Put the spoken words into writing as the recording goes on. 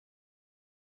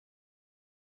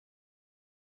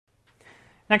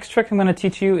Next trick I'm going to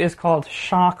teach you is called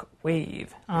Shockwave.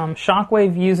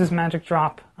 Shockwave uses Magic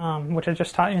Drop, which I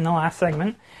just taught you in the last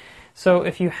segment. So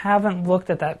if you haven't looked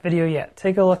at that video yet,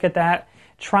 take a look at that.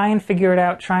 Try and figure it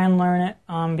out. Try and learn it,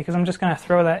 because I'm just going to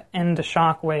throw that into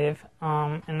Shockwave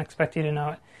and expect you to know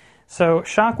it. So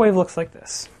Shockwave looks like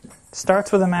this.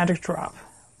 Starts with a Magic Drop.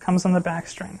 Comes on the back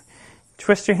string.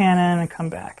 Twist your hand in and come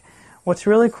back. What's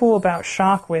really cool about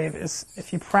Shockwave is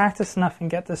if you practice enough and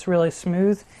get this really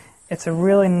smooth, it's a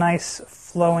really nice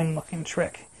flowing looking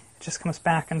trick. It just comes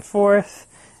back and forth.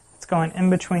 It's going in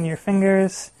between your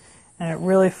fingers, and it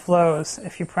really flows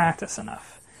if you practice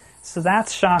enough. So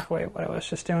that's Shockwave, what I was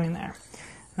just doing there.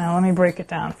 Now let me break it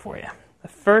down for you. The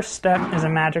first step is a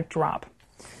Magic Drop.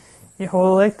 You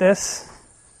hold it like this,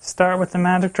 start with the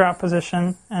Magic Drop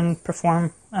position, and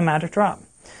perform a Magic Drop.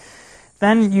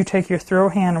 Then you take your throw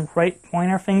hand right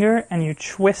pointer finger and you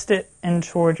twist it in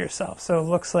toward yourself. So it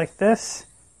looks like this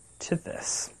to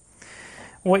this.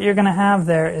 What you're going to have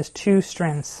there is two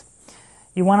strings.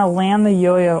 You want to land the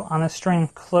yo-yo on the string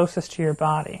closest to your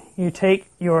body. You take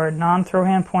your non-throw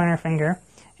hand pointer finger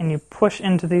and you push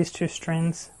into these two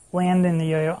strings, landing the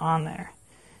yo-yo on there.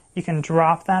 You can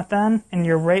drop that then, and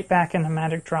you're right back in the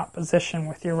Magic Drop position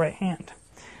with your right hand.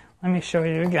 Let me show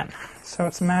you again. So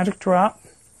it's a Magic Drop.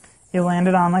 You land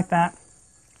it on like that,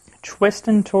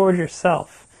 twisting toward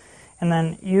yourself, and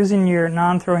then using your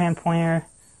non-throw hand pointer,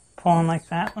 pulling like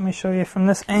that. Let me show you from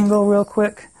this angle real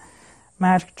quick.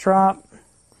 Magic Drop,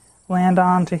 land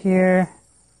onto here,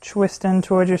 twist in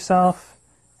toward yourself,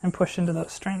 and push into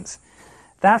those strings.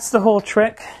 That's the whole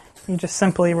trick. You just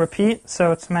simply repeat.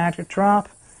 So it's Magic Drop,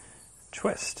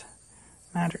 twist,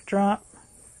 Magic Drop,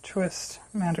 twist,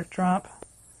 Magic Drop.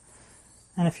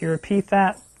 And if you repeat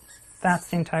that, that's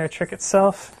the entire trick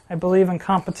itself. I believe in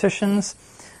competitions,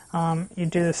 you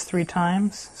do this 3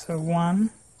 times. So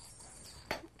 1,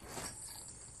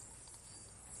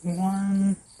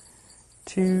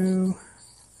 2,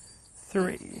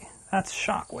 3. That's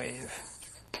Shockwave.